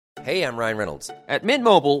Hey, I'm Ryan Reynolds. At Mint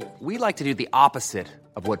Mobile, we like to do the opposite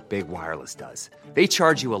of what Big Wireless does. They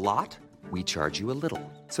charge you a lot, we charge you a little.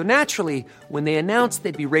 So naturally, when they announced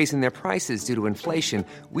they'd be raising their prices due to inflation,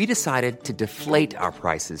 we decided to deflate our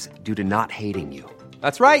prices due to not hating you.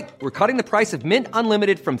 That's right. We're cutting the price of Mint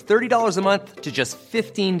Unlimited from $30 a month to just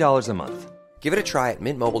 $15 a month. Give it a try at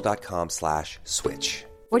mintmobile.com/switch.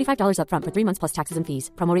 $45 up front for 3 months plus taxes and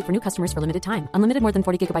fees. Promo rate for new customers for limited time. Unlimited more than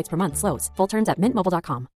 40 gigabytes per month. Slows full terms at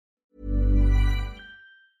mintmobile.com.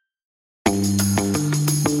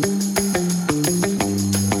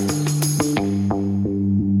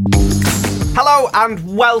 Hello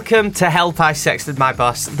and welcome to Help I Sexted My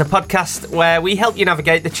Boss, the podcast where we help you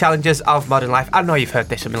navigate the challenges of modern life. I know you've heard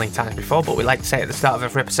this a million times before, but we like to say it at the start of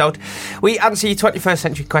every episode. We answer your 21st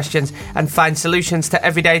century questions and find solutions to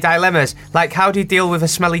everyday dilemmas, like how do you deal with a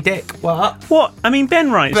smelly dick? What? What? I mean,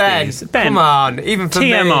 Ben writes Ben, these. Ben, come on, even for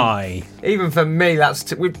TMI. me. Even for me,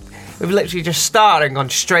 we've literally just started and gone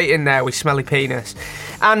straight in there with smelly penis.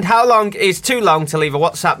 And how long is too long to leave a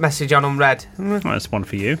WhatsApp message on unread? Well, that's one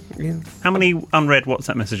for you. Yeah. How many unread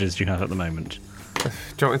WhatsApp messages do you have at the moment? Do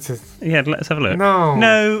you want me to... Yeah, let's have a look.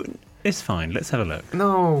 No, it's fine. Let's have a look.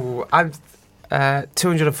 No, I'm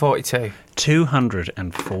 242.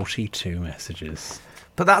 242 messages.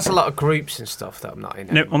 But that's a lot of groups and stuff that I'm not in.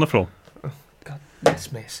 No, on the floor.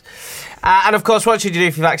 Miss. And of course, what should you do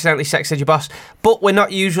if you've accidentally sexted your boss? But we're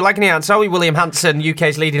not usual agony ants, are we? William Hanson,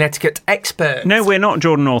 UK's leading etiquette expert. No, we're not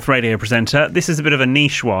Jordan North, radio presenter. This is a bit of a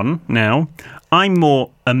niche one now. I'm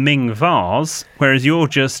more a Ming vase, whereas you're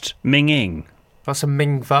just Ming-ing. What's a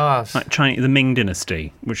Ming vase? Like the Ming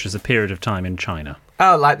dynasty, which is a period of time in China.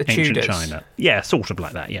 Oh, like the Ancient Tudors? China. Yeah, sort of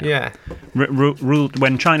like that, yeah. Yeah. Ruled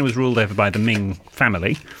when China was ruled over by the Ming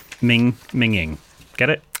family. Ming-ing.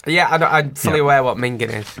 Get it? Yeah, I'm fully aware what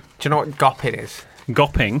minging is. Do you know what gopping is?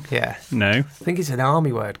 Gopping? Yeah. No. I think it's an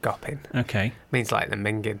army word, gopping. Okay. Means like the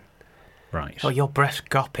minging. Right. Oh, your breast's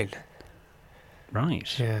gopping.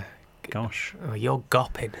 Right. Yeah. Gosh. Oh, you're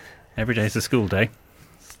gopping. Every day's a school day.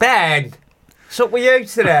 Ben! What's up with you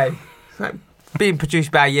today? It's like being produced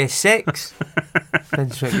by Year 6.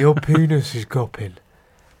 Ben's like, your penis is gopping.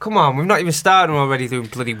 Come on, we've not even started and we're already doing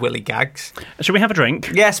bloody willy gags. Shall we have a drink?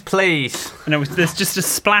 Yes, please. No, there's just a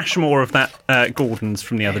splash more of that Gordon's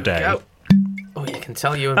from the other day. Go. Oh, you can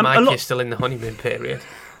tell you and Mike are still in the honeymoon period.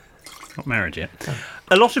 Not married yet.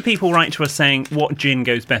 A lot of people write to us saying what gin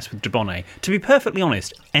goes best with Dubonnet. To be perfectly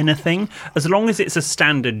honest, anything, as long as it's a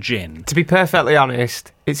standard gin. To be perfectly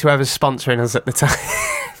honest, it's whoever's sponsoring us at the time.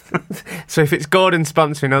 So if it's Gordon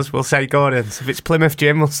sponsoring us, we'll say Gordon's. If it's Plymouth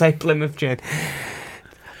Gin, we'll say Plymouth Gin.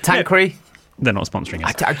 Tanqueray? They're not sponsoring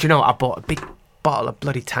us. Do you know what? I bought a big bottle of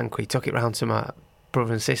bloody Tanqueray, took it round to my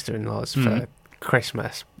brother and sister-in-law's for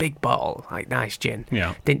Christmas. Big bottle, like nice gin.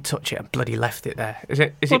 Yeah. Didn't touch it and bloody left it there. Is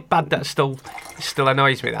it bad that still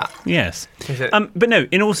annoys me, that? Yes. Is it? But no,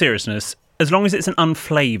 in all seriousness, as long as it's an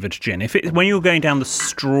unflavoured gin, when you're going down the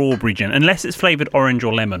strawberry gin, unless it's flavoured orange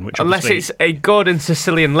or lemon, which unless it's a Gordon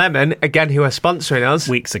Sicilian Lemon, again, who are sponsoring us.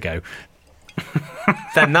 Weeks ago.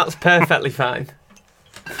 Then that's perfectly fine.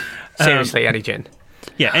 Seriously, any gin.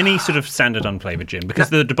 Yeah, any sort of standard unflavoured gin, because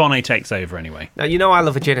the Dubonnet takes over anyway. Now, you know I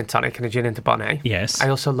love a gin and tonic and a gin and Dubonnet. Yes. I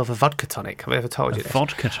also love a vodka tonic. Have I ever told you this?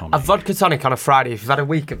 Vodka tonic? A vodka tonic on a Friday, if you've had a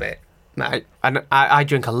week of it. Mate, and I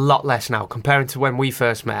drink a lot less now. Comparing to when we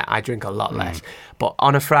first met, I drink a lot less. But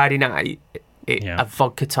on a Friday night, a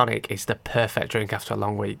vodka tonic is the perfect drink after a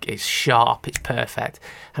long week. It's sharp, it's perfect.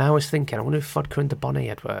 And I was thinking, I wonder if vodka and Dubonnet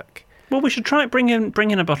would work. Well, we should try it. Bring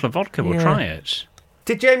in a bottle of vodka. We'll try it.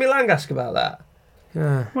 Did Jamie Lang ask about that?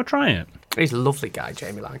 Yeah. We'll try it. He's a lovely guy,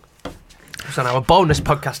 Jamie Lang. He was on our bonus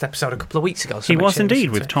podcast episode a couple of weeks ago. He was indeed,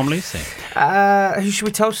 with Tom Lucy. Who should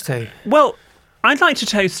we toast to? Well, I'd like to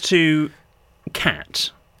toast to Kat,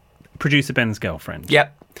 producer Ben's girlfriend.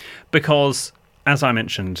 Yep. Because, as I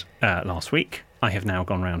mentioned last week, I have now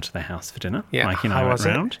gone round to their house for dinner. Yeah. Mike and I went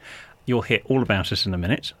round. You'll hear all about it in a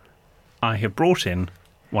minute. I have brought in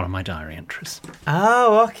one of my diary entries.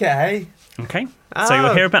 Oh, okay. Okay, so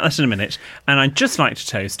you'll hear about that in a minute. And I'd just like to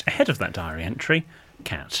toast, ahead of that diary entry,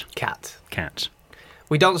 Kat. Kat.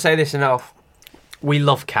 We don't say this enough. We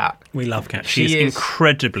love Kat. We love Kat. She is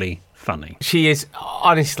incredibly funny. She is,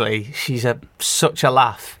 honestly, she's such a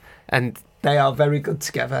laugh. And they are very good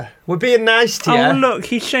together. We're being nice to you. Oh, look,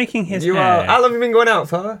 he's shaking his head. How long have you been going out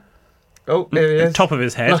for? Oh, there he is. Top of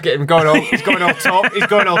his head. Look at him going all. He's going all talk. He's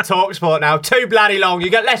going all talk sport now. Too bloody long. You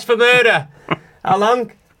get less for murder. How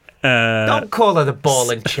long? Don't call her the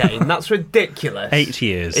ball and chain. That's ridiculous. 8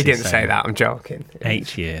 years. He didn't say that. I'm joking.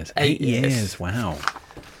 8 years. 8 years. Wow.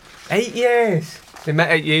 8 years. They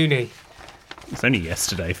met at uni. It's only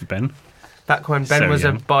yesterday for Ben. Back when Ben So was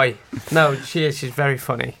young. a boy. No, she is. She's very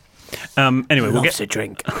funny. Anyway, we'll get a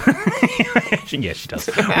drink. Yes, she does.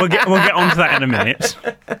 We'll get on to that in a minute.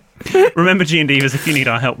 Remember, G and Divas, if you need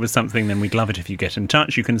our help with something, then we'd love it if you get in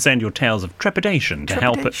touch. You can send your tales of trepidation to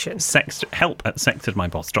help at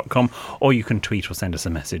sextedmyboss.com, or you can tweet or send us a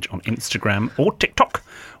message on Instagram or TikTok.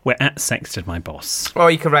 We're at sextedmyboss. Or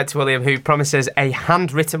you can write to William, who promises a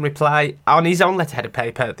handwritten reply on his own letterheaded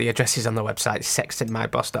paper. The address is on the website,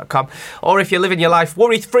 sextedmyboss.com. Or if you're living your life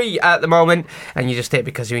worry-free at the moment and you just do it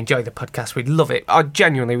because you enjoy the podcast, we'd love it. Or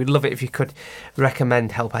genuinely, we'd love it if you could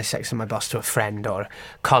recommend Help I Sexted My Boss to a friend or a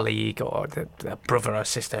colleague or a brother or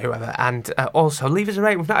sister, whoever. And also, leave us a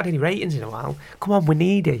rating. We've not had any ratings in a while. Come on, we're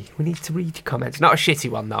needy. We need to read your comments. Not a shitty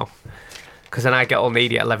one, though, because then I get all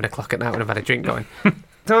needy at 11 o'clock at night when I've had a drink going.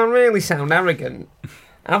 Don't really sound arrogant.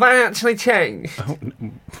 Have I actually changed? Oh,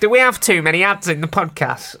 no. Do we have too many ads in the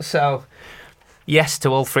podcast? So, yes to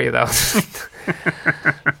all three of those.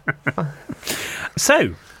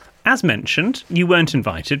 So, as mentioned, you weren't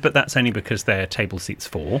invited, but that's only because they're table seats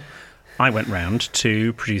 4. I went round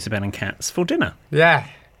to producer Ben and Kat's for dinner. Yeah.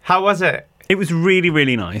 How was it? It was really,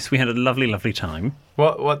 really nice. We had a lovely, lovely time.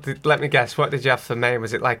 Let me guess. What did you have for main?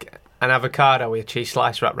 Was it like an avocado with a cheese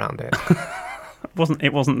slice wrapped around it?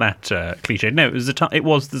 It wasn't that cliched. No, it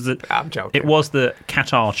was I'm joking. It was the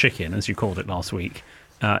Qatar chicken, as you called it last week.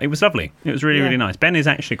 It was lovely. It was really, really nice. Ben is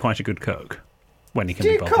actually quite a good cook when he can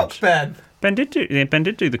be bothered. cook, Ben? Ben did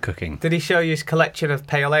do the cooking. Did he show you his collection of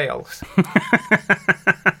pale ales?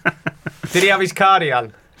 Did he have his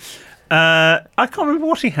cardigan? I can't remember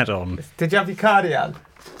what he had on. Did you have your cardigan?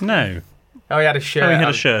 No. Oh, he had a shirt. Oh, he had on.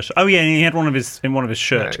 a shirt. Oh, yeah, and he had one of his shirt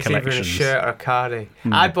It was either collections. a shirt or a cardi.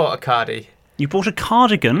 I bought a cardi. You bought a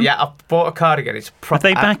cardigan? Yeah, I bought a cardigan. It's proper. Are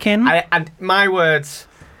they back in? And my words,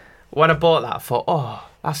 when I bought that, I thought, oh,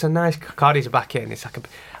 that's a nice cardies are back in. It's like I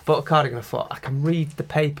bought a cardigan. I thought I can read the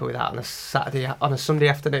paper with that on a Sunday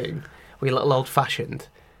afternoon with a little old fashioned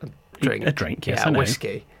drink. A drink, yes, yeah, I know.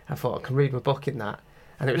 whiskey. I thought I can read my book in that,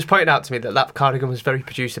 and it was pointed out to me that cardigan was very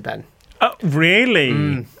producer Ben. Oh,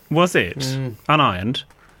 really? Was it unironed?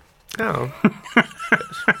 Oh,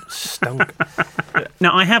 stunk.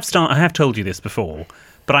 Now I have told you this before,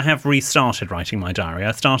 but I have restarted writing my diary.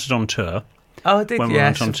 I started on tour. Oh, did when we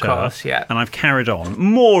yes, went on of tour, course, yeah. and I've carried on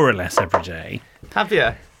more or less every day. Have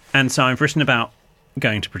you? And so I've written about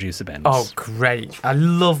going to producer Ben's. Oh, great! I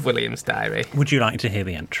love William's diary. Would you like to hear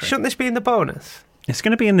the entry? Shouldn't this be in the bonus? It's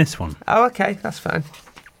going to be in this one. Oh, okay, that's fine.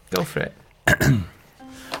 Go for it.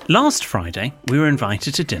 Last Friday, we were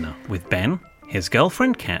invited to dinner with Ben, his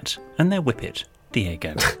girlfriend Kat, and their whippet,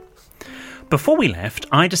 Diego. Before we left,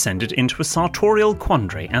 I descended into a sartorial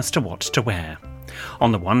quandary as to what to wear.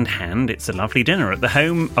 On the one hand, it's a lovely dinner at the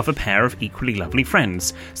home of a pair of equally lovely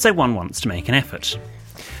friends, so one wants to make an effort.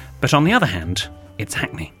 But on the other hand, it's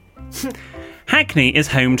Hackney. Hackney is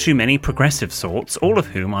home to many progressive sorts, all of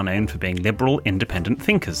whom are known for being liberal, independent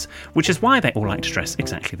thinkers, which is why they all like to dress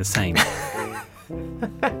exactly the same.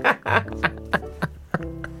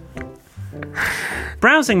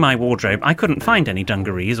 Browsing my wardrobe, I couldn't find any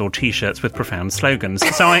dungarees or t-shirts with profound slogans,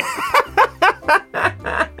 so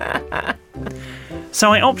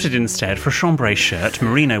I opted instead for a chambray shirt,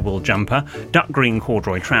 merino wool jumper, duck green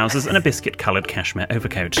corduroy trousers, and a biscuit-coloured cashmere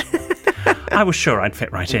overcoat. I was sure I'd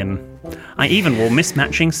fit right in. I even wore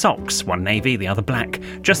mismatching socks, one navy, the other black,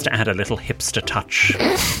 just to add a little hipster touch.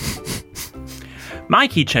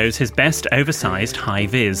 Mikey chose his best oversized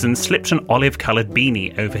high-vis and slipped an olive-coloured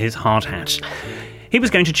beanie over his hard hat. He was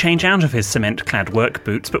going to change out of his cement-clad work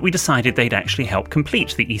boots, but we decided they'd actually help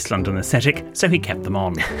complete the East London aesthetic, so he kept them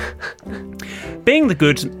on. Being the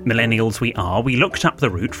good millennials we are, we looked up the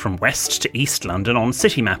route from West to East London on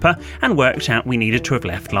Citymapper and worked out we needed to have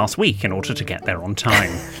left last week in order to get there on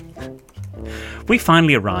time. We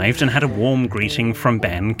finally arrived and had a warm greeting from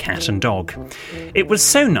Ben, cat and dog. It was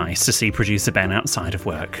so nice to see producer Ben outside of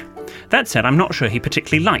work. That said, I'm not sure he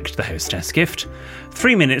particularly liked the hostess gift.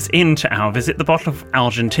 3 minutes into our visit, the bottle of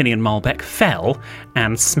Argentinian Malbec fell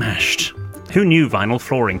and smashed. Who knew vinyl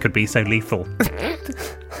flooring could be so lethal?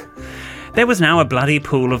 There was now a bloody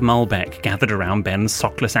pool of Malbec gathered around Ben's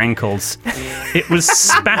sockless ankles. It was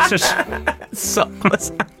spattered...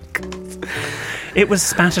 Sockless ankles. It was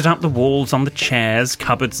spattered up the walls, on the chairs,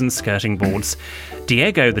 cupboards and skirting boards.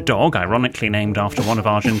 Diego, the dog, ironically named after one of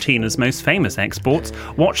Argentina's most famous exports,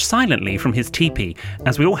 watched silently from his teepee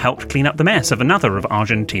as we all helped clean up the mess of another of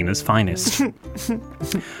Argentina's finest.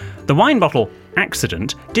 The wine bottle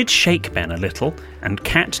accident did shake Ben a little, and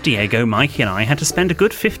Kat, Diego, Mikey and I had to spend a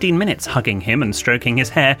good 15 minutes hugging him and stroking his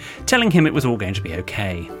hair, telling him it was all going to be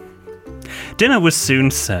okay. Dinner was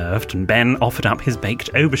soon served, and Ben offered up his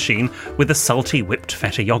baked aubergine with a salty whipped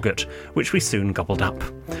feta yoghurt, which we soon gobbled up,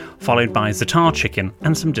 followed by za'atar chicken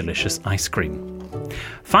and some delicious ice cream.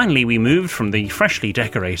 Finally, we moved from the freshly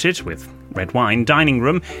decorated, with red wine, dining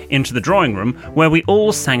room into the drawing room, where we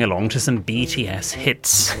all sang along to some BTS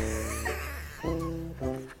hits.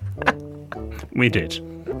 We did.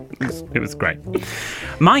 It was great.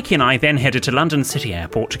 Mikey and I then headed to London City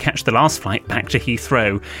Airport to catch the last flight back to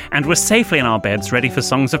Heathrow, and were safely in our beds ready for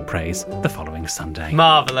songs of praise the following Sunday.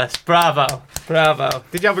 Marvellous. Bravo. Bravo.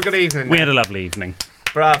 Did you have a good evening? We had a lovely evening.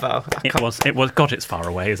 Bravo. It was. God, it's far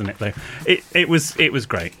away, isn't it? Though it was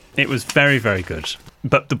great. It was very, very good.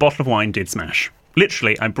 But the bottle of wine did smash.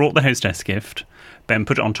 Literally, I brought the hostess gift. Ben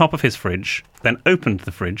put it on top of his fridge, then opened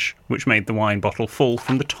the fridge, which made the wine bottle fall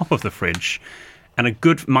from the top of the fridge. And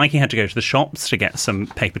Mikey had to go to the shops to get some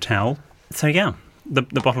paper towel. So yeah, the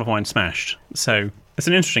bottle of wine smashed. So it's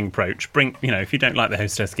an interesting approach. If you don't like the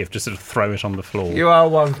hostess gift, just sort of throw it on the floor. You are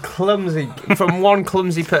one clumsy. From one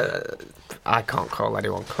clumsy. I can't call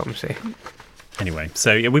anyone clumsy. Anyway,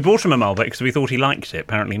 so yeah, we bought him a Malbec because we thought he liked it.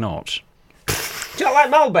 Apparently not. Do you not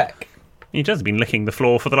like Malbec? He does have been licking the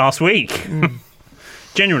floor for the last week.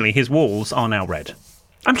 Generally, his walls are now red.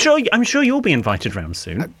 I'm sure you'll be invited round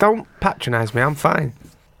soon. Don't patronise me. I'm fine.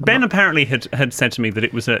 Ben apparently had said to me that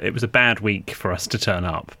it was a bad week for us to turn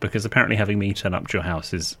up, because apparently having me turn up to your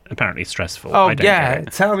house is apparently stressful. Oh, yeah,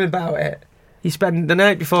 tell me about it. You spend the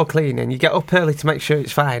night before cleaning, you get up early to make sure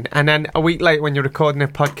it's fine, and then a week later when you're recording a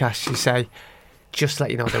podcast, you say, just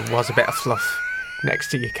let you know there was a bit of fluff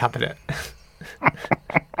next to your cabinet.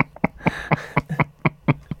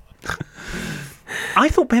 I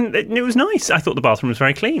thought, Ben, it was nice. I thought the bathroom was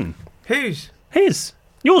very clean. Whose? His.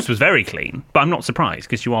 Yours was very clean, but I'm not surprised,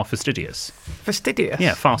 because you are fastidious. Fastidious?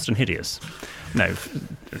 Yeah, fast and hideous. No,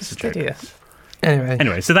 it's a joke. Fastidious.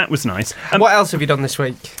 Anyway, so that was nice. What else have you done this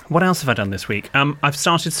week? What else have I done this week? I've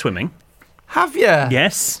started swimming. Have you?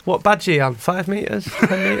 Yes. What badge are you on? 5 metres?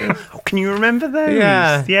 10 metres? Oh, can you remember those?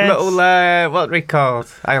 Yeah. Yes. Little, what were they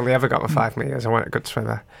called? I only ever got my 5 metres. I wasn't a good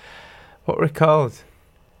swimmer. What were they called?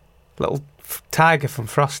 Little tiger from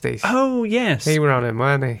Frosties. Oh, yes. He were on him,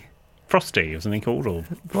 weren't he? Frosty, wasn't he called? Or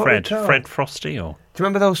What Fred? were they called? Fred Frosty? Or Do you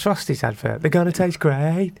remember those Frosties advert? They're going to taste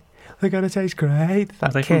great. They're going to taste great. are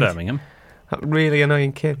That they kid. from Birmingham? That really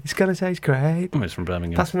annoying kid. It's going to taste great. Oh, it's from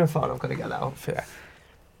Birmingham. Pass me my phone. I'm going to get that up for you.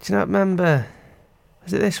 Do you not remember?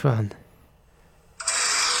 Was it this one?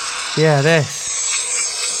 Yeah,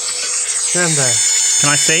 this. Remember? Can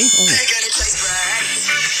I see? Oh. They're gonna taste great.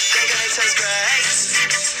 They're gonna taste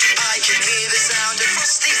great. I can hear the sound of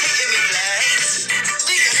Frosties hitting me blades.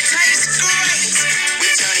 They're gonna taste great.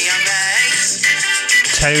 With Tony and Mates.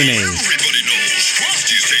 Tony. Everybody knows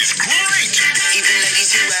Frosties taste great. Even ladies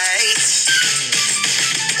who hate.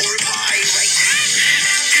 Or a pirate.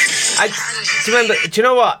 Do you remember? Do you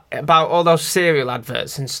know what about all those cereal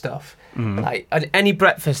adverts and stuff? Like any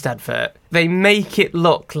breakfast advert, they make it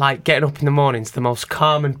look like getting up in the morning's the most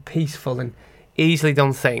calm and peaceful and easily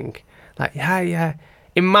done thing. Like yeah.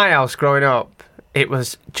 In my house growing up, it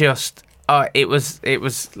was just it was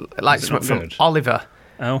like it something not from good? Oliver.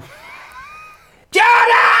 Oh.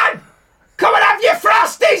 Jordan, come and have your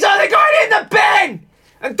Frosties, or they're going in the bin.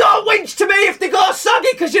 And don't whinge to me if they go soggy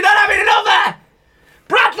because you're not having another.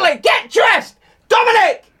 Bradley, get dressed.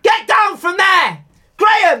 Dominic, get down from there.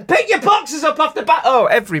 Graham, pick your boxes up off the back. Oh,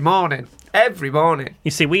 every morning.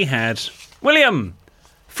 You see, we had William,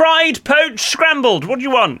 fried, poached, scrambled. What do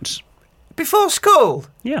you want? Before school,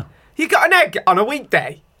 Yeah. you got an egg on a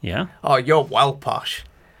weekday. Yeah. Oh, you're well posh.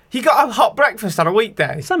 You got a hot breakfast on a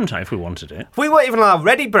weekday. Sometime if we wanted it. We weren't even allowed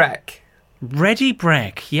ready break. Ready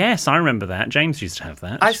Breck. Yes, I remember that. James used to have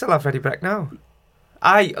that. I still have ready break now.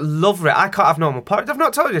 I love it. I can't have normal porridge. I've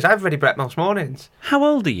not told you this. I have ready break most mornings. How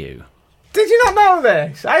old are you? Did you not know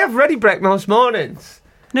this? I have ready break most mornings.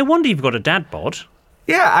 No wonder you've got a dad bod.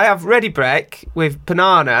 Yeah, I have ready break with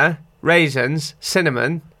banana, raisins,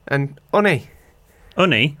 cinnamon, and honey.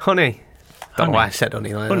 Honey. Don't know why I said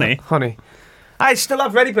honey like Honey? that. Honey. I still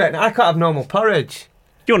have ready break. I can't have normal porridge.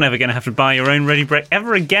 You're never going to have to buy your own Ready Breck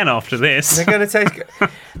ever again after this. They're going to taste good.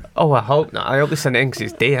 Oh, I hope not. I hope they send it in because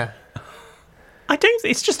it's dear.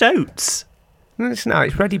 It's just oats. No, it's not.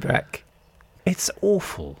 It's ready break. It's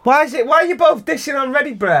awful. Why are you both dishing on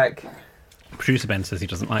ready break? Producer Ben says he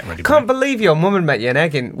doesn't like Ready Can't Breck. believe your mum and met you an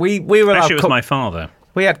egg in. We were allowed Actually, it was my father.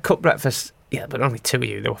 We had cooked breakfast. Yeah, but only 2 of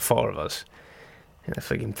you. There were 4 of us in a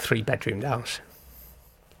frigging 3-bedroom house.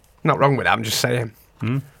 Not wrong with that. I'm just saying.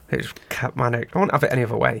 It was cat manic. I won't have it any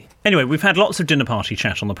other way. Anyway, we've had lots of dinner party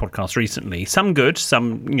chat on the podcast recently. Some good,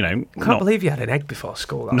 some, Can't believe you had an egg before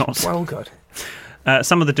school. That's Not- well good.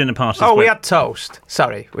 Some of the dinner parties... Oh, we were- had toast.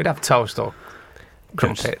 Sorry, we'd have toast or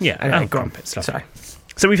crumpets. Yeah, Anyway, crumpets. Lovely. Sorry.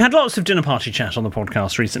 So we've had lots of dinner party chat on the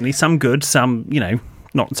podcast recently. Some good, some,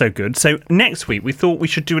 not so good. So next week we thought we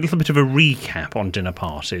should do a little bit of a recap on dinner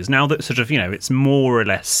parties. Now that sort of, it's more or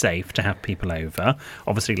less safe to have people over.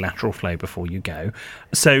 Obviously lateral flow before you go.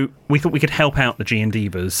 So we thought we could help out the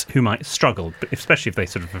G&Dbers who might struggle, but especially if they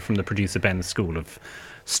sort of are from the producer Ben's school of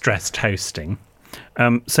stressed hosting.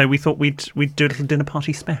 So we thought we'd do a little dinner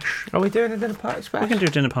party special. Are we doing a dinner party We're special? going to do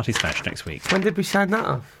a dinner party special next week. When did we sign that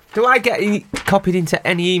off? Do I get copied into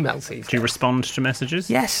any emails these Do you days? respond to messages?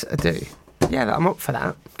 Yes, I do. Yeah, I'm up for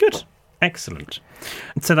that. Good. Excellent.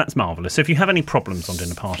 So that's marvellous. So if you have any problems on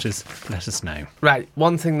dinner parties, let us know. Right,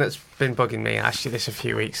 one thing that's been bugging me, I asked you this a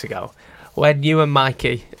few weeks ago. When you and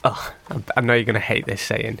Mikey... Oh, I know you're going to hate this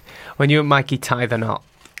saying. When you and Mikey tie the knot,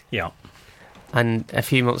 Yeah. and a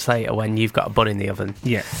few months later when you've got a bun in the oven.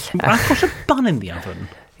 Yeah. I've got a bun in the oven.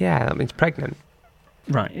 Yeah, that means pregnant.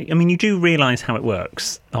 Right. I mean, you do realise how it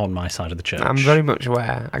works on my side of the church. I'm very much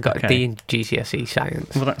aware. I got Okay. a D in GCSE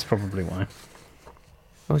science. Well, that's probably why.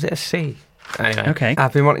 Or was it a C? Anyway, Okay.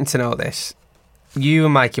 I've been wanting to know this. You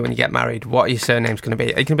and Mikey, when you get married, what are your surnames going to be?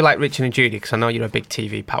 Are you going to be like Richard and Judy? Because I know you're a big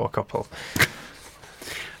TV power couple.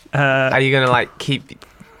 Are you going to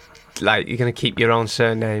you're going to keep your own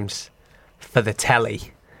surnames for the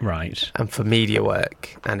telly Right. and for media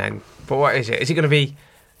work? And then, but what is it? Is it going to be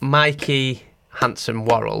Mikey Hanson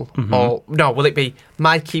Worrell? Mm-hmm. Or, no, will it be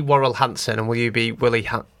Mikey Worrell Hanson and will you be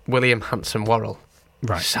William Hanson Worrell?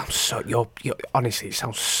 Right. Sounds so, you're honestly, it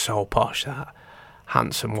sounds so posh, that.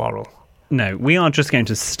 Hanson Worrell. No, we are just going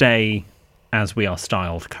to stay as we are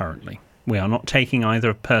styled currently. We are not taking either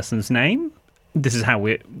a person's name. This is how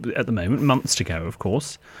we're, at the moment, months to go, of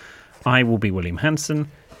course. I will be William Hanson.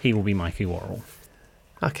 He will be Mikey Worrell.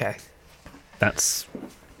 Okay. That's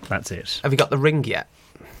it. Have you got the ring yet?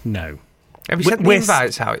 No. Have you sent the We're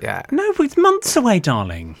invites out yet? No, it's months away,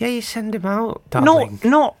 darling. Yeah, you send him out, darling.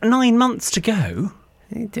 Not 9 months to go.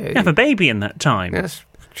 You do. You have a baby in that time. Yes,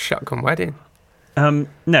 shotgun wedding.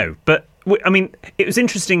 No, but I mean, it was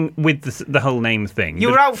interesting with the whole name thing. You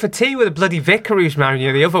but- were out for tea with a bloody vicar who's marrying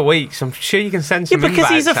you the other week, so I'm sure you can send yeah, some because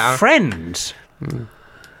he's a invites out. friend.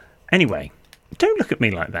 Anyway, don't look at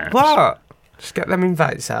me like that. What? Just get them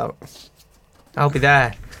invites out. I'll be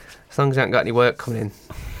there. As long as I haven't got any work coming in.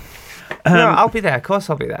 No, I'll be there. Of course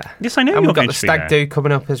I'll be there. Yes, I know And you're we've got going the to be stag there. do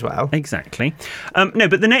coming up as well. Exactly. No,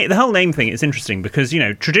 but the whole name thing is interesting because,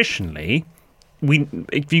 traditionally,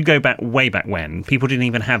 if you go way back when, people didn't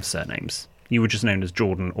even have surnames. You were just known as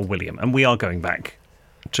Jordan or William, and we are going back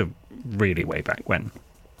to really way back when,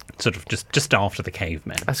 sort of just after the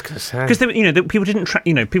cavemen. I was going to say. Because people didn't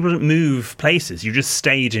people didn't move places. You just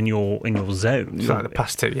stayed in your zone. It's like the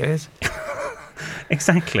past 2 years.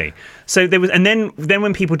 Exactly. So there was, and then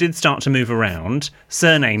when people did start to move around,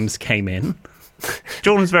 surnames came in.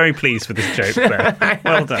 Jordan's very pleased with this joke there.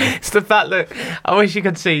 Well done. It's the fact that I wish you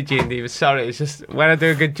could see G&D. Sorry, it's just when I do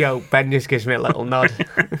a good joke, Ben just gives me a little nod.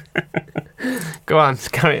 Go on,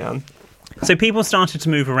 carry on. So people started to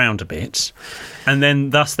move around a bit, and then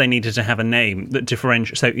thus they needed to have a name that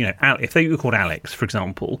differentiates. So, if they were called Alex, for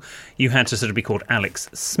example, you had to sort of be called Alex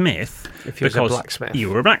Smith. If you was a blacksmith. You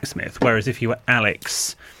were a blacksmith. Whereas if you were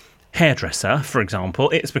Alex Hairdresser, for example,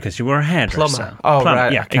 it's because you were a hairdresser. Plumber. Oh,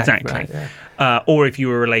 right. Yeah, Okay, exactly. right, yeah. Or if you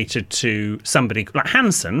were related to somebody like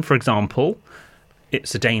Hansen, for example,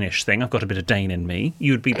 it's a Danish thing. I've got a bit of Dane in me.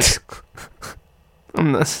 You'd be...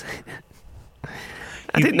 I'm not saying it.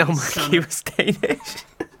 I didn't know Mikey was Danish.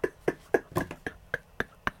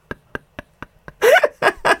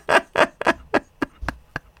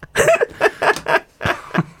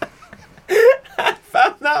 I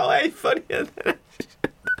found that way funnier than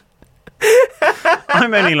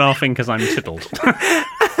I'm only laughing because I'm tiddled.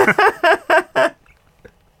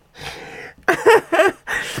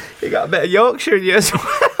 you got a bit of Yorkshire in you as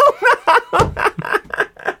well.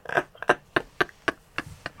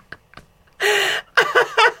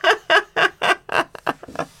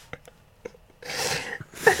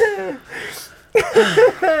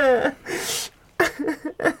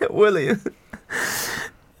 William.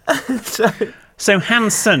 Sorry. So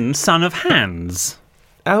Hansen, son of Hans.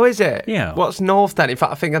 Oh, is it? Yeah. What's north then? In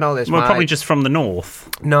fact, I think I know this. Well, probably just from the north.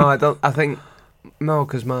 No, I don't. I think no,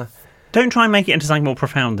 because Don't try and make it into something more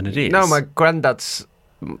profound than it is. my granddad's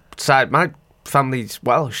side, my family's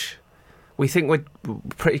Welsh. We think we're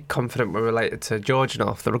pretty confident we're related to George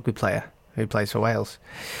North, the rugby player who plays for Wales.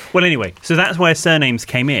 Well, anyway, so that's where surnames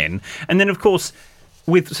came in. And then, of course,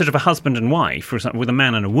 with sort of a husband and wife, for example, with a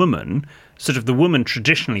man and a woman, sort of the woman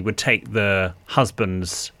traditionally would take the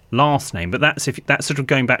husband's last name. But that's sort of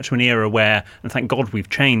going back to an era where, and thank God we've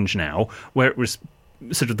changed now, where it was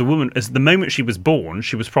sort of the woman, as the moment she was born,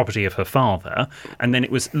 she was property of her father, and then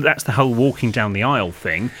that's the whole walking down the aisle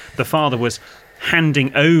thing. The father was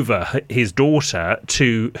handing over his daughter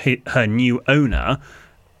to her new owner,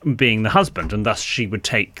 being the husband, and thus she would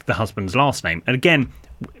take the husband's last name. And again,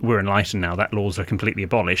 we're enlightened now, that laws are completely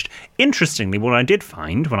abolished. Interestingly, what I did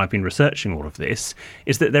find when I've been researching all of this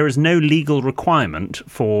is that there is no legal requirement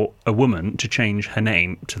for a woman to change her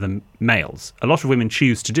name to the males. A lot of women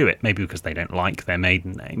choose to do it, maybe because they don't like their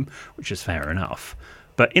maiden name, which is fair enough.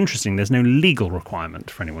 But interesting, there's no legal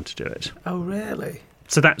requirement for anyone to do it. Oh, really?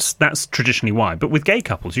 So that's traditionally why. But with gay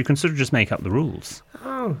couples, you can sort of just make up the rules.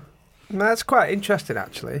 Oh, that's quite interesting,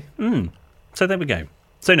 actually. So there we go.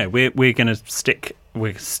 So no, we're going to stick.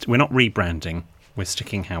 We're not rebranding. We're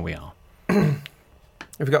sticking how we are. Have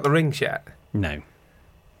you got the rings yet? No.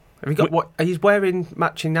 Have you got what? Are you wearing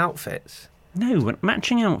matching outfits? No,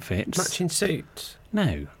 matching outfits. Matching suits?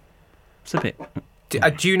 No. It's a bit.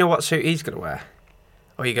 Do you know what suit he's going to wear?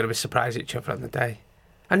 Or are you going to surprise each other on the day?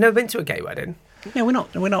 I've never been to a gay wedding. No, we're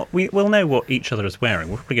not. We'll know what each other is wearing.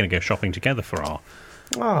 We're probably going to go shopping together for our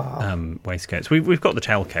waistcoats. We've got the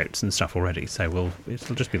tailcoats and stuff already, so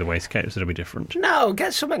it'll just be the waistcoats that'll be different. No,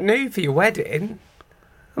 get something new for your wedding.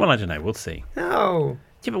 Well, I don't know. We'll see. No.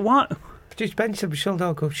 Yeah, but what? Just bench them, should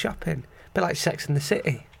all go shopping. A bit like Sex and the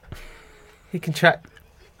City. You can try...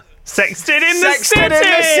 Sexted in the Sexted City! in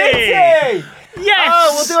the City! Yes!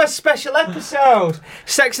 Oh, we'll do a special episode.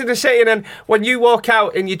 Sex in the City, and then when you walk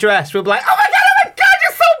out in your dress, we'll be like, oh my God,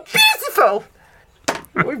 you're so beautiful!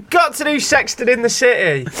 We've got to do Sexted in the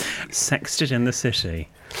City. Sexted in the City.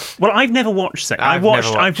 Well, I've never watched Sex. I've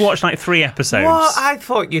watched like 3 episodes. What? I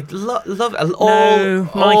thought you'd love it.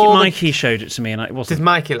 No, Mikey showed it to me, and it wasn't. Did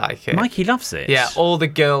Mikey like it? Mikey loves it. Yeah, all the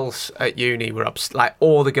girls at uni were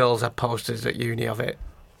all the girls had posters at uni of it.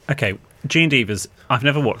 Okay, Gene Divas, I've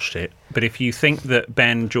never watched it, but if you think that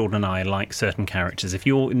Ben, Jordan and I like certain characters, if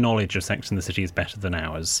your knowledge of Sex and the City is better than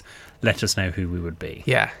ours, let us know who we would be.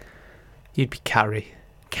 Yeah. You'd be Carrie.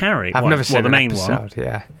 Carrie? I've never seen the an main episode,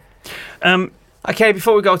 one. Yeah. Okay,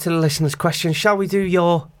 before we go to the listeners' questions, shall we do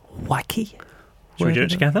your wacky? Should we do it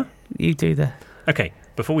together? You do the... Okay,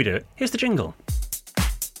 before we do it, here's the jingle.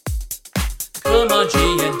 Come on,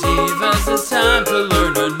 G&Divas, it's time to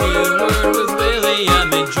learn a new word with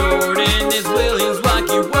William and Jordan. It's William's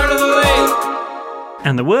wacky word of the week.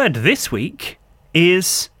 And the word this week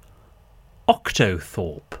is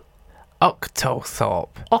Octothorpe.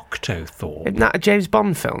 Octothorpe. Octothorpe. Isn't that a James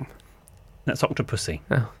Bond film? That's Octopussy.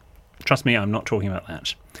 Oh. Trust me, I'm not talking about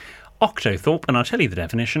that. Octothorpe, and I'll tell you the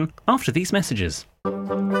definition after these messages.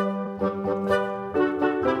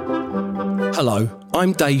 Hello,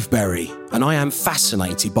 I'm Dave Berry, and I am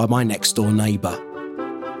fascinated by my next-door neighbour.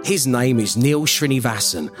 His name is Neil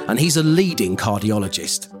Srinivasan, and he's a leading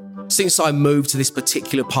cardiologist. Since I moved to this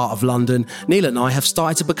particular part of London, Neil and I have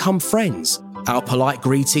started to become friends. Our polite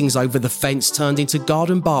greetings over the fence turned into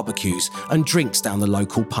garden barbecues and drinks down the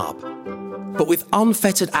local pub. But with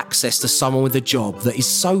unfettered access to someone with a job that is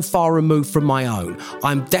so far removed from my own,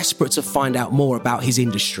 I'm desperate to find out more about his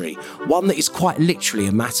industry, one that is quite literally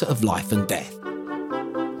a matter of life and death.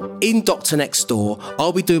 In Doctor Next Door,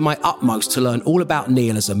 I'll be doing my utmost to learn all about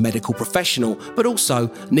Neil as a medical professional, but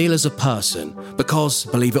also Neil as a person, because,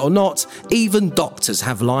 believe it or not, even doctors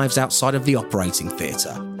have lives outside of the operating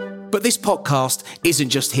theatre. But this podcast isn't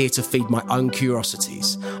just here to feed my own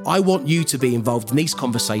curiosities. I want you to be involved in these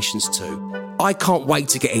conversations too. I can't wait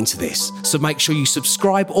to get into this, so make sure you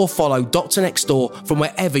subscribe or follow Doctor Next Door from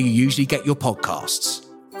wherever you usually get your podcasts.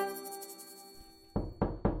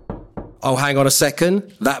 Oh, hang on a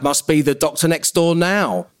second. That must be the Doctor Next Door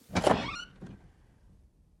now.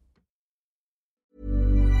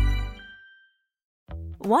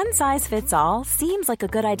 One size fits all seems like a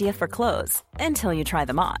good idea for clothes until you try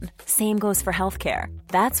them on. Same goes for healthcare.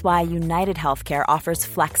 That's why United Healthcare offers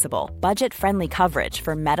flexible, budget-friendly coverage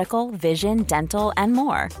for medical, vision, dental, and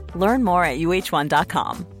more. Learn more at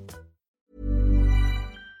uh1.com.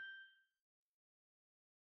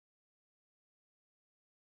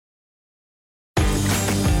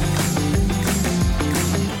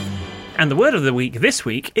 And the word of the week this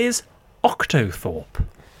week is Octothorpe.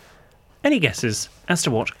 Any guesses as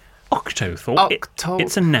to what Octothorpe?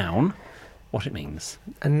 It's a noun. What it means?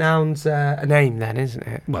 A noun's a name, then, isn't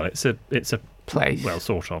it? Well, it's a place. Well,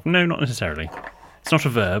 sort of. No, not necessarily. It's not a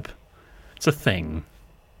verb. It's a thing.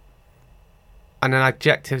 And an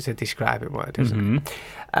adjective's a describing word, isn't it?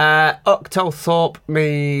 Octothorpe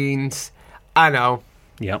means, I know.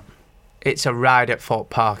 Yep. It's a ride at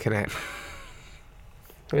Thorpe Park, isn't it?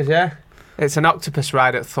 Is it? It's an octopus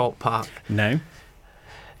ride at Thorpe Park. No.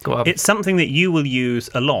 Go on. It's something that you will use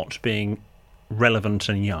a lot, being relevant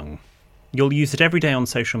and young. You'll use it every day on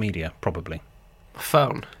social media, probably.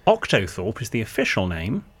 Phone. Octothorpe is the official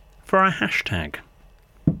name for a hashtag.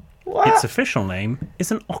 What? Its official name is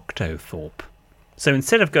an Octothorpe. So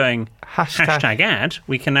instead of going hashtag ad,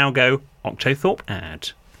 we can now go Octothorpe ad.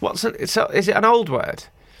 Is it an old word?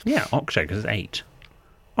 Yeah, octo, because it's 8.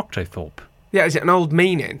 Octothorpe. Yeah, is it an old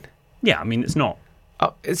meaning? Yeah, I mean, it's not.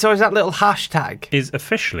 Oh, so is that little hashtag Is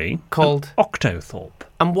officially called Octothorpe.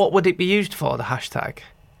 And what would it be used for, the hashtag,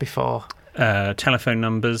 before? Telephone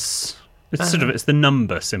numbers. It's the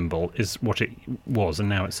number symbol is what it was, and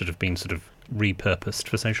now it's sort of been repurposed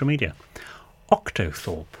for social media.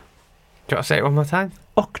 Octothorpe. Do you want to say it one more time?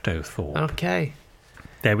 Octothorpe. Okay.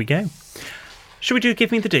 There we go. Should we do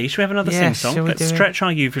Give Me the D? Should we have another sing-song? Let's stretch our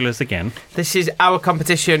uvulas again. This is our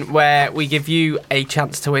competition where we give you a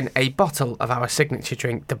chance to win a bottle of our signature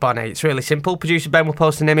drink, the Bonnet. It's really simple. Producer Ben will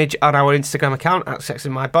post an image on our Instagram account at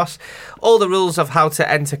 @SexedMyBoss. All the rules of how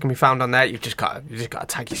to enter can be found on there. You've just got to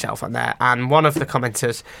tag yourself on there, and one of the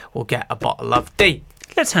commenters will get a bottle of D.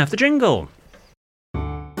 Let's have the jingle.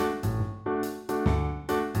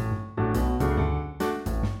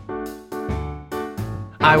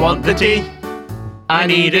 I want the D. I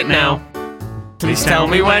need it now. Please tell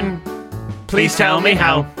me when. Please tell me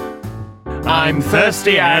how. I'm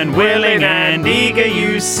thirsty and willing and eager,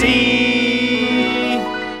 you see.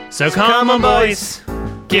 So come on, boys.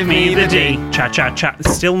 Give me the D. Chat.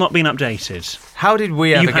 It's still not been updated. How did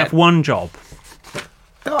we ever You have one job.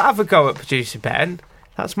 Don't have a go at producer Ben.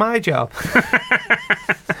 That's my job.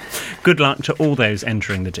 Good luck to all those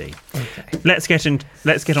entering the D. Okay. Let's get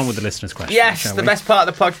on with the listeners' questions. Yes, the best part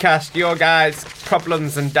of the podcast, your guys'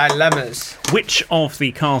 problems and dilemmas. Which of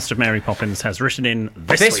the cast of Mary Poppins has written in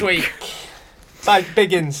this week?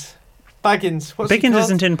 Biggins. Baggins. What's Biggins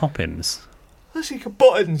isn't in Poppins. What's he called?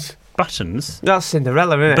 Buttons. Buttons. That's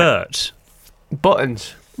Cinderella, isn't it? Bert.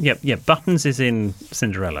 Buttons. Yep. Buttons is in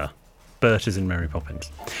Cinderella. Bert is in Mary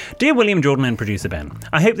Poppins. Dear William, Jordan and producer Ben,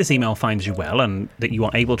 I hope this email finds you well and that you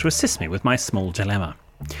are able to assist me with my small dilemma.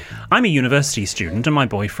 I'm a university student and my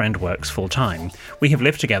boyfriend works full-time. We have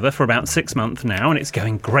lived together for about 6 months now and it's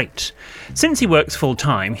going great. Since he works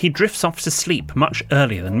full-time, he drifts off to sleep much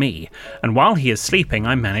earlier than me, and while he is sleeping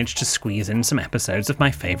I manage to squeeze in some episodes of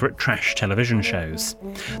my favourite trash television shows.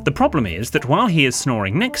 The problem is that while he is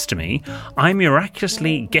snoring next to me, I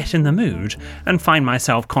miraculously get in the mood and find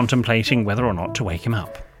myself contemplating whether or not to wake him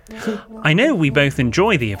up. I know we both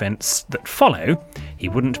enjoy the events that follow. He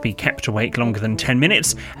wouldn't be kept awake longer than 10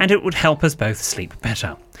 minutes, and it would help us both sleep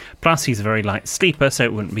better. Plus, he's a very light sleeper, so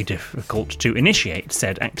it wouldn't be difficult to initiate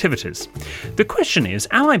said activities. The question is,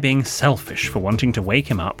 am I being selfish for wanting to wake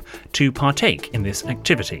him up to partake in this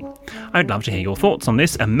activity? I'd love to hear your thoughts on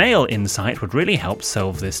this. A male insight would really help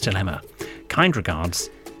solve this dilemma. Kind regards,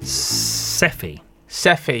 Seffi.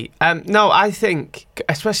 No, I think,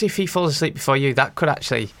 especially if he falls asleep before you, that could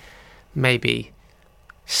actually maybe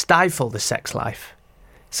stifle the sex life.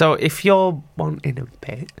 So if you're wanting a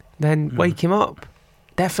bit, then wake him up.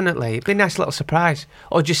 Definitely. It'd be a nice little surprise.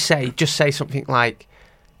 Or just say something like,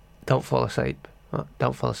 don't fall asleep. Oh,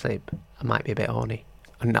 don't fall asleep. I might be a bit horny.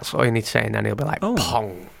 And that's all you need to say, and then he'll be like,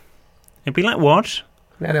 pong. It'd be like what?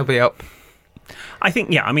 Then he'll be up. I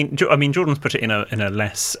think, I mean, Jordan's put it in a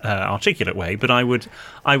less articulate way, but I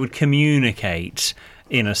would communicate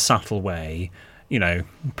in a subtle way. You know,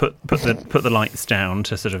 put the lights down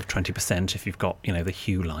to sort of 20% if you've got the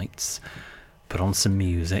hue lights. Put on some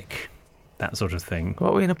music, that sort of thing. What,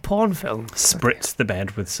 are we in a porn film? Spritz the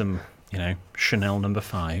bed with some Chanel No.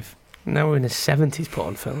 5. No, we're in a 70s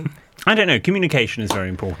porn film. I don't know. Communication is very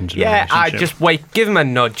important. In a I relationship. just wait. Give him a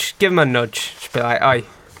nudge. Just be like, oi,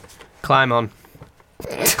 climb on.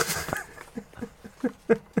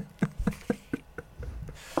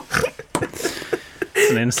 It's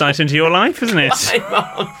an insight into your life, isn't it?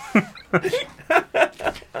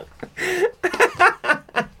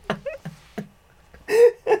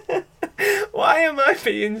 Why am I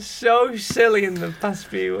being so silly in the past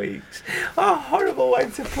few weeks? Oh, horrible way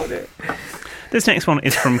to put it. This next one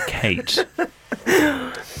is from Kate.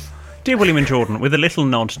 Dear William and Jordan, with a little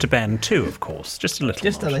nod to Ben too, of course. Just a little.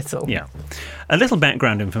 Just a little. Yeah. A little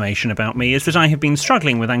background information about me is that I have been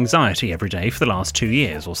struggling with anxiety every day for the last 2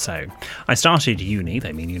 years or so. I started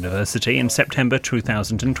university, in September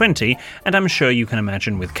 2020, and I'm sure you can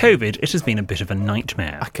imagine with COVID, it has been a bit of a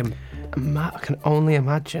nightmare. I can only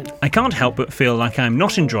imagine. I can't help but feel like I'm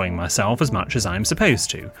not enjoying myself as much as I'm supposed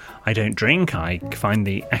to. I don't drink, I find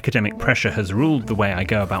the academic pressure has ruled the way I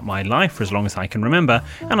go about my life for as long as I can remember,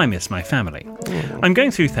 and I miss my family. I'm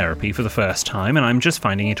going through therapy for the first time, and I'm just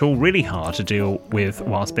finding it all really hard to deal with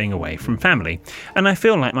whilst being away from family, and I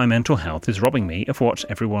feel like my mental health is robbing me of what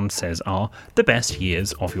everyone says are the best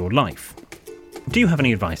years of your life. Do you have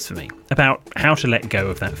any advice for me about how to let go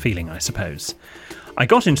of that feeling, I suppose? I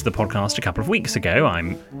got into the podcast a couple of weeks ago.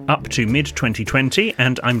 I'm up to mid-2020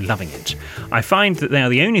 and I'm loving it. I find that they are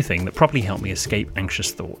the only thing that properly help me escape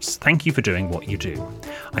anxious thoughts. Thank you for doing what you do.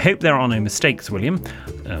 I hope there are no mistakes, William.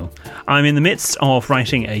 Oh. I'm in the midst of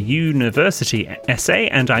writing a university essay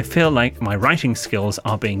and I feel like my writing skills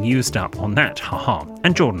are being used up on that. Haha.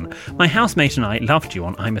 And Jordan, my housemate and I loved you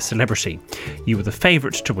on I'm a Celebrity. You were the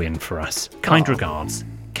favourite to win for us. Kind regards,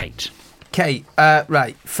 Kate. Kate,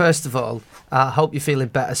 right, first of all, I hope you're feeling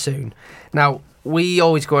better soon. Now, we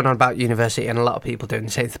always go on about university and a lot of people do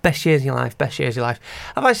and say it's the best years of your life, best years of your life.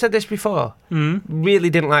 Have I said this before? Really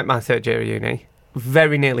didn't like my third year of uni.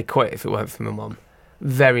 Very nearly quit if it weren't for my mum.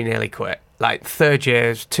 Very nearly quit. Like, third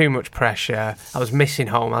years, too much pressure. I was missing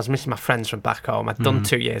home. I was missing my friends from back home. I'd done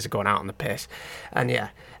 2 years of going out on the piss. And yeah.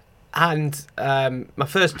 And my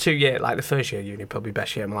first 2 years, like the first year of uni, probably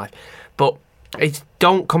best year of my life. But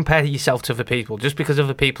don't compare yourself to other people just because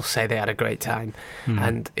other people say they had a great time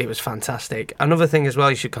and it was fantastic. Another thing as well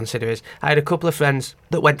you should consider is I had a couple of friends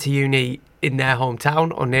that went to uni in their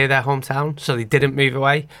hometown or near their hometown, so they didn't move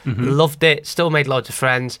away. Loved it, still made loads of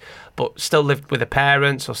friends, but still lived with their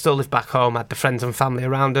parents or still lived back home, had the friends and family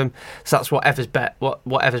around them. So that's whatever's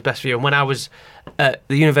best for you. And when I was at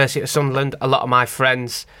the University of Sunderland, a lot of my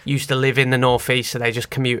friends used to live in the northeast, so they just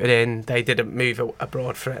commuted in. They didn't move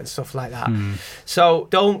abroad for it and stuff like that. So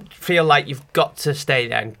don't feel like you've got to stay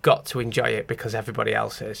there and got to enjoy it because everybody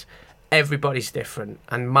else is. Everybody's different,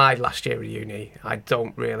 and my last year of uni, I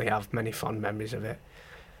don't really have many fond memories of it,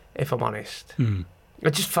 if I'm honest. I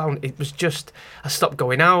just found it was just, I stopped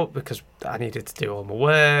going out because I needed to do all my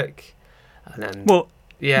work, and then... Well,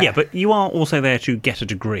 yeah, but you are also there to get a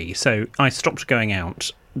degree, so I stopped going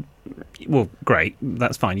out. Well, great,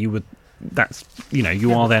 that's fine. You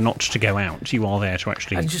are there not to go out. You are there to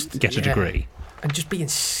actually get a degree. And just being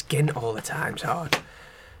skint all the time is hard.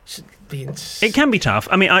 It can be tough.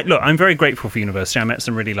 I mean, I'm very grateful for university. I met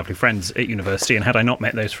some really lovely friends at university, and had I not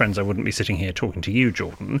met those friends, I wouldn't be sitting here talking to you,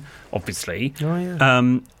 Jordan, obviously. Oh,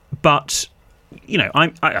 yeah. But,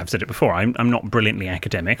 I've said it before, I'm not brilliantly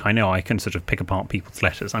academic. I know I can sort of pick apart people's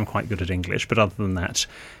letters. I'm quite good at English, but other than that,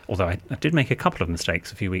 although I did make a couple of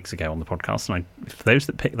mistakes a few weeks ago on the podcast, and for those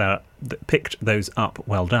that picked those up,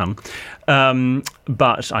 well done.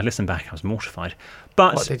 But I listened back, I was mortified.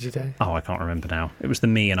 But, what did you do? Oh, I can't remember now. It was the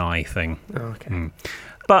me and I thing. Oh, okay.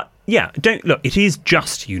 But yeah, it is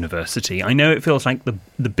just university. I know it feels like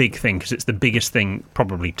the big thing because it's the biggest thing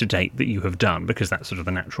probably to date that you have done because that's sort of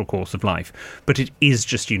the natural course of life. But it is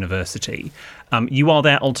just university. You are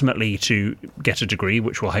there ultimately to get a degree,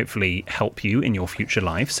 which will hopefully help you in your future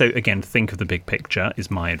life. So again, think of the big picture is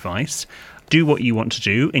my advice. Do what you want to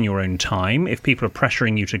do in your own time. If people are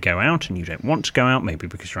pressuring you to go out and you don't want to go out, maybe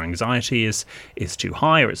because your anxiety is too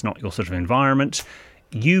high or it's not your sort of environment,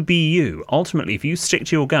 you be you. Ultimately, if you stick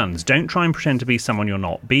to your guns, don't try and pretend to be someone you're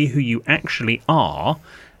not. Be who you actually are,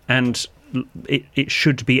 and it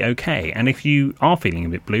should be okay. And if you are feeling a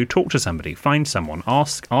bit blue, talk to somebody, find someone,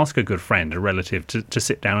 ask a good friend, a relative to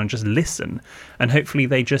sit down and just listen. And hopefully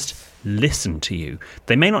they just listen to you.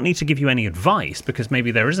 They may not need to give you any advice because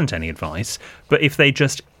maybe there isn't any advice, but if they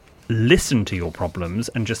just listen to your problems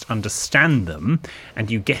and just understand them and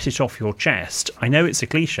you get it off your chest, I know it's a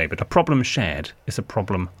cliche, but a problem shared is a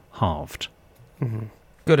problem halved.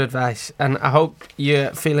 Good advice, and I hope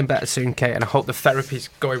you're feeling better soon, Kate, and I hope the therapy's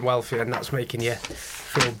going well for you and that's making you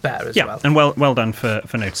feel better as well. And well done for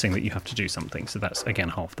noticing that you have to do something, so that's again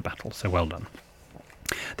half the battle, so well done.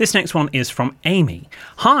 This next one is from Amy.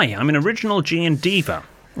 Hi, I'm an original G& diva,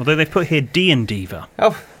 although they've put here D and diva.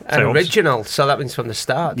 Oh, an original, so that means from the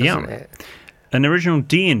start, doesn't it? An original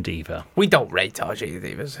D and diva. We don't rate our G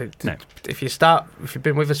divas. No. If you've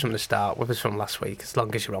been with us from the start, with us from last week, as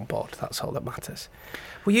long as you're on board, that's all that matters.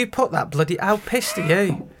 Will you put that bloody... How pissed are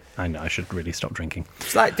you? I know, I should really stop drinking.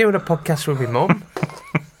 It's like doing a podcast with my mum.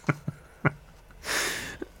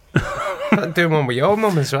 It's like doing one with your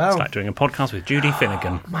mum as well. It's like doing a podcast with Judy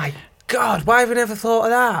Finnegan. Oh, my God, why have we never thought of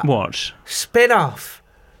that? What? Spin-off.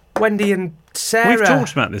 Wendy and Sarah. We've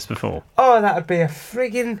talked about this before. Oh, that would be a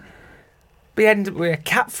friggin'... Be end up with a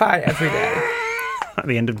cat fight every day. At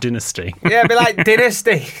the end of Dynasty. Yeah, it'd be like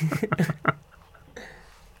Dynasty.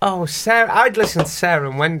 Oh, Sarah. I'd listen to Sarah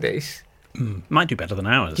and Wendy's. Might do better than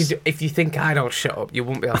ours. If you think I don't shut up, you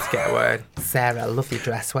won't be able to get a word. Sarah, I love your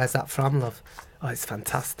dress. Where's that from, love? Oh, it's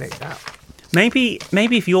fantastic, that. Maybe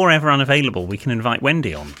if you're ever unavailable, we can invite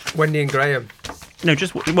Wendy on. Wendy and Graham. No,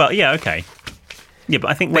 yeah, okay. Yeah, but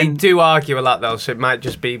I think They do argue a lot, though, so it might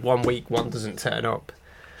just be 1 week one doesn't turn up.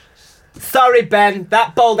 Sorry, Ben,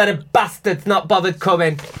 that bald-headed bastard's not bothered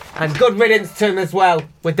coming. And good riddance to him as well.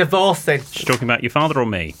 We're divorcing. She's talking about your father or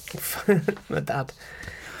me? My dad.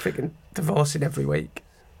 Freaking divorcing every week.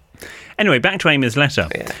 Anyway, back to Amy's letter.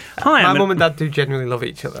 Yeah. Hi, My mum and dad do genuinely love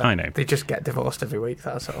each other. I know. They just get divorced every week,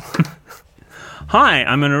 that's all. Hi,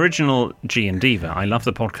 I'm an original G and Diva. I love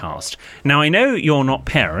the podcast. Now, I know you're not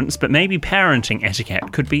parents, but maybe parenting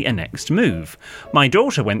etiquette could be a next move. My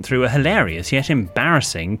daughter went through a hilarious yet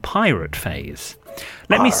embarrassing pirate phase.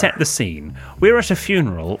 Let me set the scene. We're at a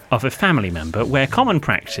funeral of a family member where common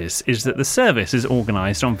practice is that the service is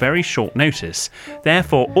organised on very short notice.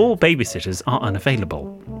 Therefore, all babysitters are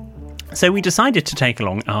unavailable. So we decided to take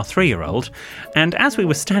along our 3-year-old, and as we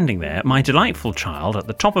were standing there, my delightful child, at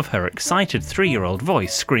the top of her excited 3-year-old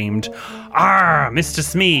voice, screamed, "Arr, Mr.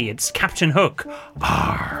 Smee, it's Captain Hook!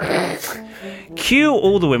 Arr!" Cue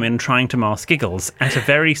all the women trying to mask giggles at a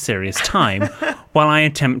very serious time while I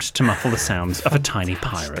attempt to muffle the sounds of a tiny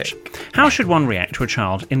pirate. How should one react to a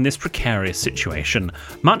child in this precarious situation?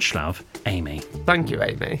 Much love, Amy. Thank you,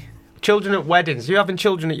 Amy. Children at weddings. Are you having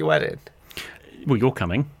children at your wedding? Well, you're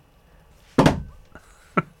coming.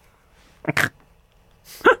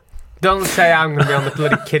 Don't say I'm going to be on the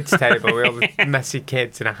bloody kids' table with all the messy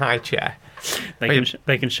kids in a high chair.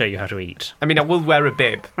 They can show you how to eat. I mean, I will wear a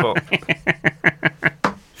bib, but...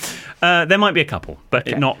 There might be a couple, but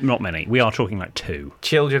Okay. not many. We are talking like 2.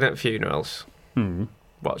 Children at funerals.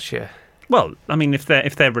 What's your... Well, I mean, if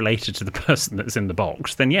they're related to the person that's in the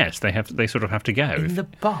box, then yes, they sort of have to go. In the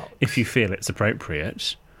box? If you feel it's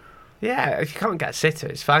appropriate. Yeah, if you can't get a sitter,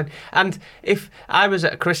 it's fine. And if I was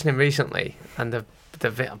at a christening recently, and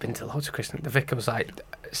I've been to loads of christening, the vicar was like,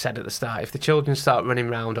 said at the start, if the children start running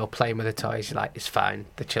around or playing with the toys, you're like, it's fine,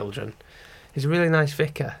 the children. He's a really nice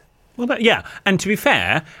vicar. Well, yeah, and to be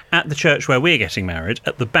fair, at the church where we're getting married,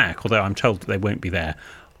 at the back, although I'm told that they won't be there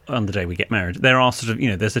on the day we get married, there are sort of,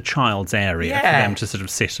 there's a child's area for them to sort of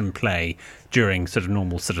sit and play during sort of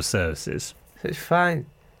normal sort of services. So it's fine.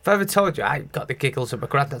 If I ever told you I got the giggles at my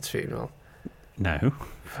granddad's funeral, No.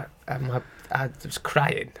 I was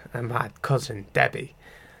crying, and my cousin, Debbie,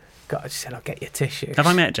 she said, I'll get you tissues. Have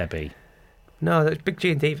I met Debbie? No, that's Big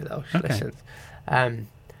G and Diva, though. She Okay. listened.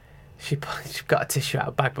 She got a tissue out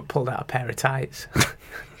of her bag, but pulled out a pair of tights.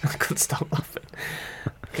 I couldn't stop laughing.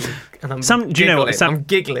 And I'm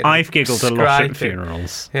giggling. I've giggled a lot at scribing.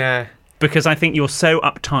 funerals. Yeah. Because I think you're so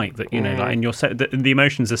uptight that, and you're so the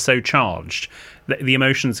emotions are so charged that the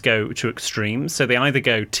emotions go to extremes. So they either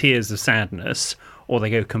go tears of sadness or they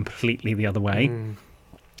go completely the other way,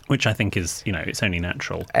 which I think is, it's only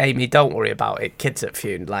natural. Amy, don't worry about it. Kids at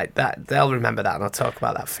funeral, like that, they'll remember that, and I'll talk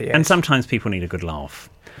about that for you. And sometimes people need a good laugh.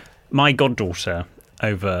 My goddaughter,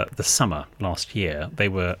 over the summer last year, they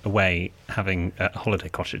were away having a holiday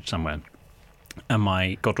cottage somewhere. And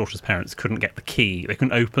my goddaughter's parents couldn't get the key. They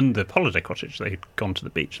couldn't open the holiday cottage. They'd gone to the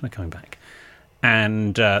beach and they're coming back.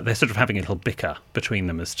 And they're sort of having a little bicker between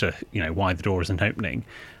them as to, why the door isn't opening.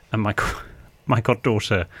 And my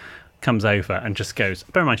goddaughter comes over and just goes,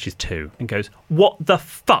 bear in mind she's 2, and goes, "What the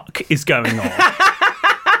fuck is going on?"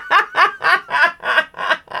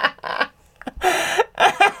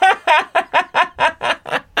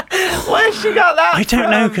 Where's she got that I don't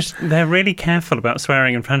know, from? because they're really careful about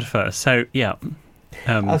swearing in front of her. So, yeah.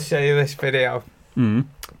 I'll show you this video.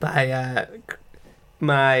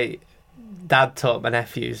 My dad taught my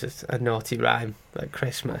nephews a naughty rhyme at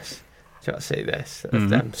Christmas. Do you want to see this? Of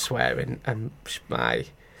them swearing. And my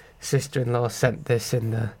sister-in-law sent this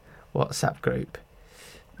in the WhatsApp group.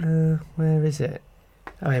 Where is it?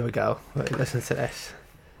 Oh, here we go. Wait, listen to this.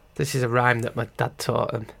 This is a rhyme that my dad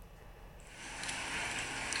taught them.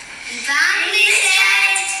 Van is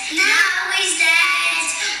dead, now he's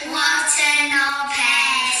dead. What an old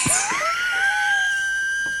pest.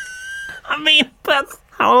 I mean,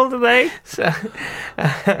 how old are they? So,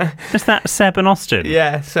 Is that Seb and Austin?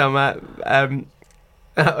 yeah, so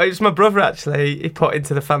it's my brother, actually. He put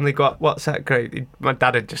into the family WhatsApp group. My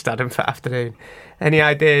dad had just had him for afternoon. Any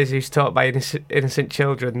ideas who's taught by innocent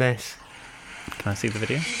children this? Can I see the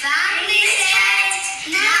video? Van is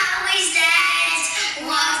dead, now he's dead.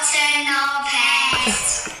 What an old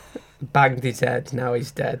pest. Banged his head, now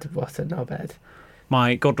he's dead. What a knobhead.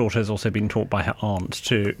 My goddaughter has also been taught by her aunt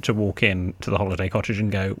to walk in to the holiday cottage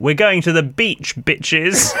and go, "We're going to the beach,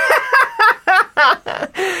 bitches."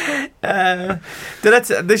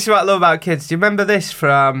 This is what I love about kids. Do you remember this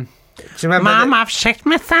from... Do you remember Mum, I've shit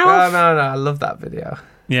myself. Oh, no, I love that video.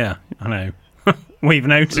 Yeah, I know. We've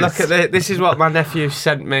noticed. Look at this. This is what my nephew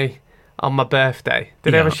sent me on my birthday.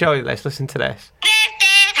 Did I ever show you this? Listen to this.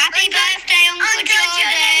 Happy birthday, Uncle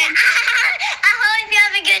Jordan. I hope you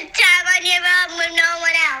have a good time on your own with no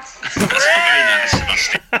one else.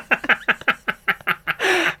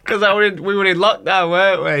 Because we were in lockdown,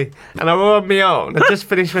 weren't we? And I were on my own. I just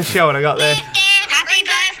finished my show and I got this. Happy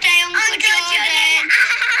birthday, Uncle Jordan.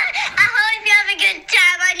 I hope you have a good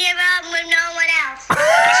time on your own with no one else.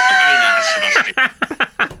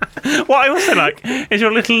 What I also like is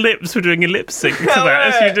your little lips were doing a lip sync to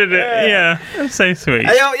that as you did it. Yeah, that's so sweet.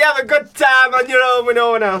 I hope you have a good time on your own with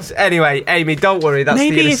no one else. Anyway, Amy, don't worry. That's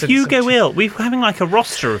Maybe the if you go ill, we're having like a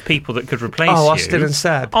roster of people that could replace you. Austin and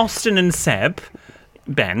Seb. Austin and Seb,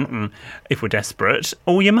 Ben, and if we're desperate,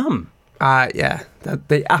 or your mum. Yeah.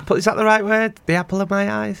 The apple, is that the right word? The apple of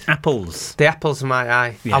my eyes? Apples. The apples of my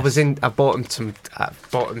eye. Yes. I bought them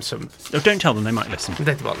some. Oh, don't tell them, they might listen.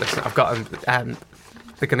 They won't listen. I've got them.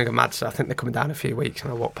 They're going to go mad, so I think they're coming down in a few weeks.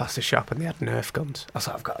 And I walked past the shop and they had Nerf guns. I was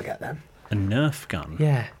like, I've got to get them. A Nerf gun?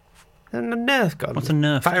 Yeah. A Nerf gun. What's a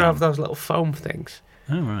Nerf Fire gun? off those little foam things.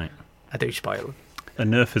 Oh, right. I do spoil them. A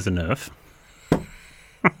Nerf is a Nerf.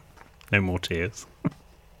 No more tears.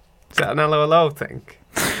 Is that an hello thing?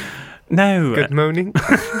 No. Good morning.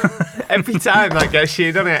 Every time that gets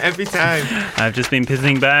you, doesn't it? Every time. I've just been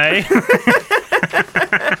pissing by.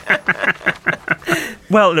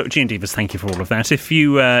 Well, look, G and Divas, thank you for all of that. If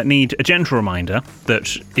you need a gentle reminder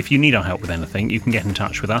that if you need our help with anything, you can get in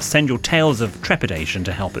touch with us. Send your tales of trepidation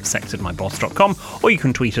to help@sexedmyboss.com, or you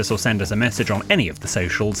can tweet us or send us a message on any of the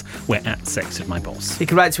socials. We're at sexedmyboss. You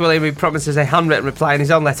can write to William, who promises a handwritten reply in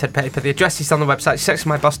his own lettered paper. The address is on the website,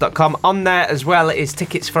 sexedmyboss.com. On there as well is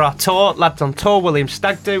tickets for our tour, Lads on Tour, William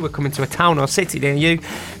Stag Do. We're coming to a town or city near you.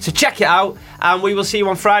 So check it out, and we will see you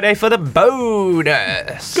on Friday for the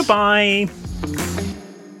bonus. Goodbye.